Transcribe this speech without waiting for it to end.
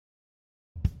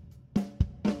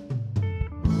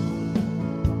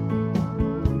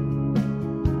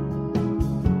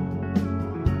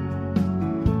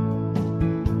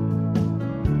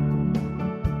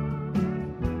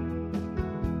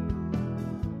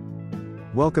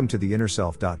Welcome to the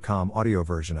InnerSelf.com audio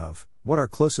version of What Our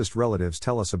Closest Relatives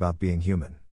Tell Us About Being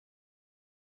Human.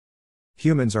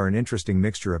 Humans are an interesting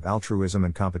mixture of altruism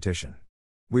and competition.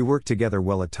 We work together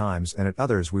well at times, and at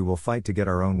others we will fight to get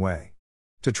our own way.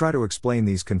 To try to explain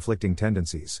these conflicting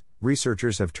tendencies,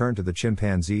 researchers have turned to the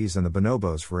chimpanzees and the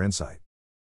bonobos for insight.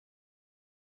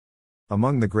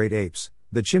 Among the great apes,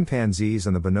 the chimpanzees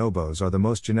and the bonobos are the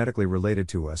most genetically related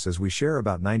to us, as we share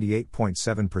about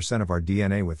 98.7% of our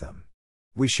DNA with them.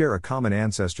 We share a common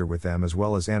ancestor with them, as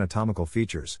well as anatomical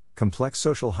features, complex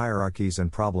social hierarchies, and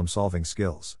problem-solving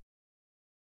skills.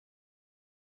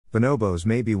 Bonobos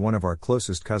may be one of our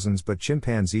closest cousins, but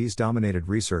chimpanzees dominated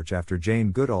research after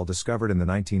Jane Goodall discovered in the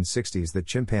 1960s that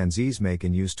chimpanzees make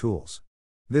and use tools.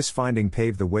 This finding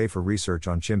paved the way for research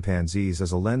on chimpanzees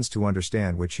as a lens to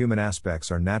understand which human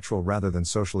aspects are natural rather than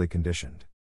socially conditioned.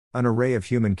 An array of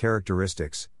human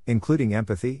characteristics, including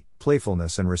empathy,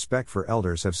 playfulness, and respect for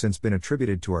elders, have since been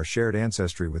attributed to our shared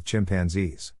ancestry with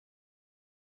chimpanzees.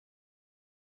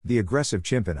 The aggressive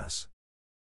chimp in us.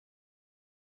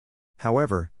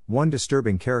 However, one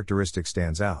disturbing characteristic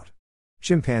stands out.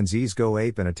 Chimpanzees go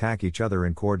ape and attack each other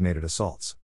in coordinated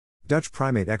assaults. Dutch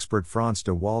primate expert Frans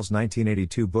de Waal's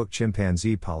 1982 book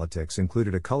Chimpanzee Politics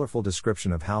included a colorful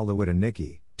description of how Louis and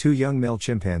Nicky, two young male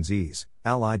chimpanzees,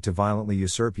 allied to violently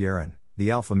usurp Yaron,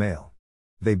 the alpha male.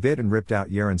 They bit and ripped out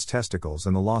Yaron's testicles,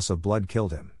 and the loss of blood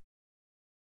killed him.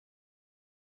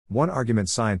 One argument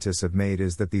scientists have made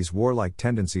is that these warlike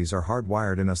tendencies are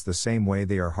hardwired in us the same way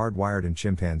they are hardwired in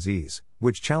chimpanzees,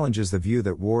 which challenges the view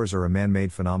that wars are a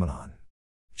man-made phenomenon.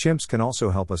 Chimps can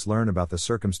also help us learn about the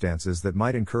circumstances that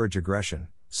might encourage aggression,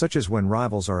 such as when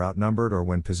rivals are outnumbered or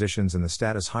when positions in the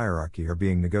status hierarchy are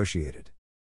being negotiated.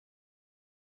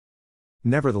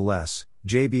 Nevertheless,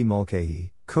 J.B.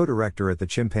 Mulcahy, co-director at the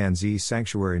Chimpanzee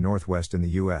Sanctuary Northwest in the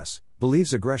U.S.,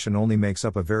 believes aggression only makes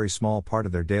up a very small part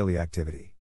of their daily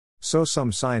activity. So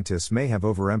some scientists may have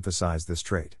overemphasized this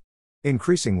trait.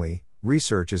 Increasingly,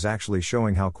 research is actually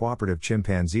showing how cooperative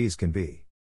chimpanzees can be.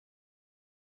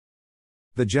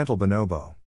 The gentle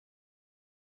bonobo.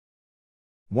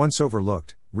 Once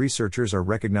overlooked, researchers are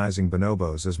recognizing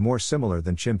bonobos as more similar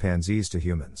than chimpanzees to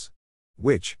humans.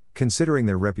 Which, considering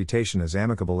their reputation as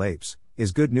amicable apes,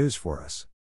 is good news for us.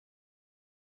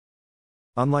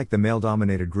 Unlike the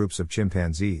male-dominated groups of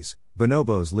chimpanzees,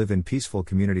 bonobos live in peaceful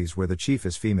communities where the chief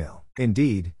is female.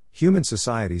 Indeed, human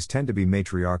societies tend to be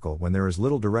matriarchal when there is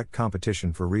little direct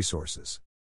competition for resources.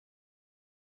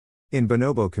 In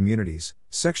bonobo communities,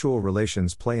 sexual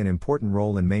relations play an important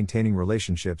role in maintaining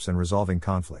relationships and resolving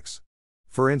conflicts.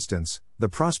 For instance, the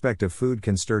prospect of food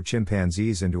can stir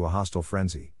chimpanzees into a hostile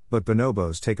frenzy, but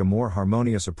bonobos take a more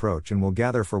harmonious approach and will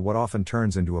gather for what often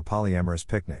turns into a polyamorous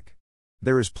picnic.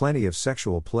 There is plenty of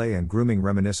sexual play and grooming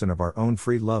reminiscent of our own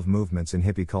free love movements in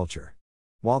hippie culture.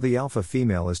 While the alpha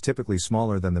female is typically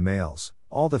smaller than the males,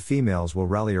 all the females will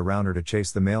rally around her to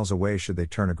chase the males away should they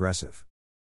turn aggressive.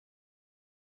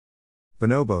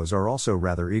 Bonobos are also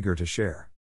rather eager to share.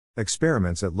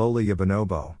 Experiments at Lola Ya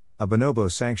Bonobo, a bonobo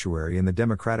sanctuary in the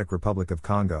Democratic Republic of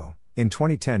Congo, in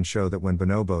 2010 show that when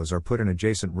bonobos are put in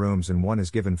adjacent rooms and one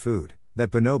is given food, that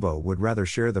bonobo would rather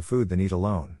share the food than eat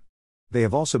alone. They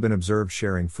have also been observed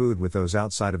sharing food with those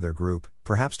outside of their group,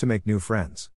 perhaps to make new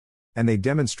friends. And they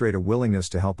demonstrate a willingness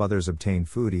to help others obtain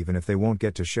food even if they won't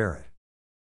get to share it.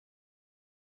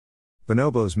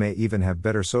 Bonobos may even have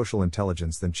better social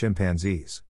intelligence than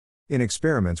chimpanzees. In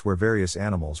experiments where various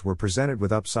animals were presented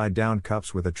with upside-down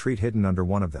cups with a treat hidden under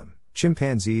one of them,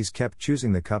 chimpanzees kept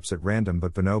choosing the cups at random,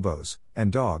 but bonobos,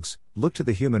 and dogs, looked to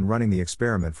the human running the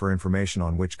experiment for information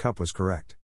on which cup was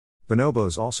correct.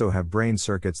 Bonobos also have brain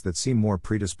circuits that seem more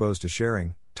predisposed to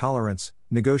sharing, tolerance,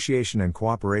 negotiation, and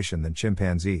cooperation than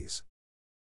chimpanzees.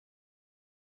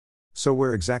 So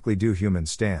where exactly do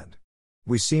humans stand?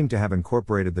 We seem to have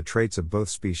incorporated the traits of both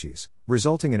species,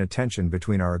 resulting in a tension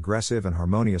between our aggressive and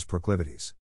harmonious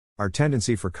proclivities. Our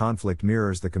tendency for conflict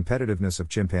mirrors the competitiveness of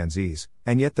chimpanzees,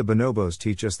 and yet the bonobos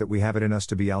teach us that we have it in us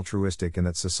to be altruistic and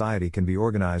that society can be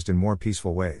organized in more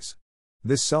peaceful ways.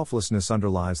 This selflessness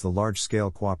underlies the large-scale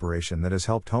cooperation that has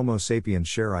helped Homo sapiens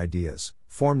share ideas,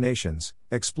 form nations,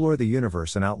 explore the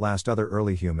universe, and outlast other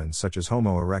early humans such as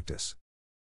Homo erectus.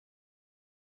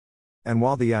 And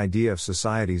while the idea of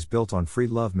societies built on free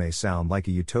love may sound like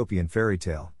a utopian fairy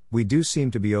tale, we do seem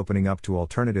to be opening up to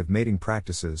alternative mating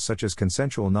practices such as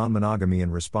consensual non-monogamy in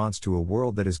response to a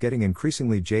world that is getting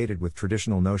increasingly jaded with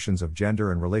traditional notions of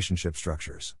gender and relationship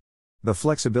structures. The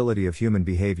flexibility of human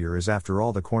behavior is, after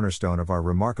all, the cornerstone of our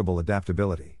remarkable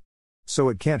adaptability. So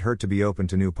it can't hurt to be open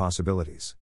to new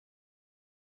possibilities.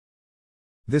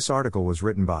 This article was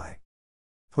written by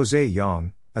Jose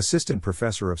Young, Assistant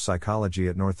Professor of Psychology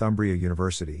at Northumbria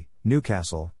University,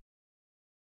 Newcastle.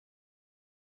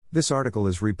 This article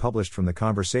is republished from the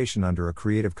conversation under a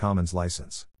Creative Commons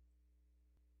license.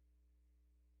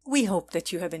 We hope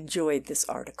that you have enjoyed this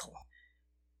article.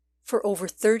 For over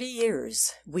 30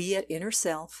 years, we at Inner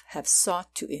Self have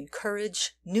sought to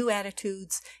encourage new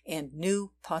attitudes and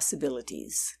new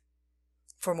possibilities.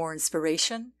 For more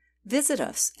inspiration, visit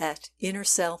us at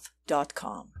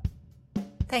innerself.com.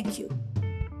 Thank you.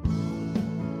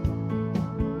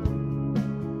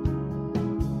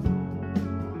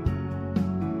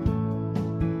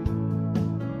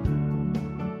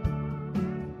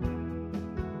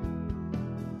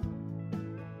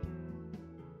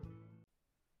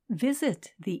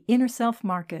 Visit the Inner Self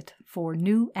Market for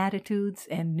new attitudes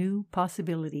and new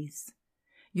possibilities.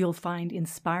 You'll find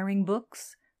inspiring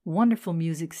books, wonderful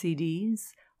music CDs,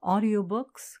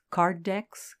 audiobooks, card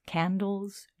decks,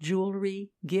 candles,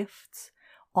 jewelry, gifts,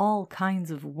 all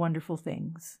kinds of wonderful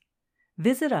things.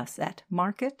 Visit us at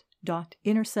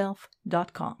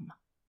market.innerself.com.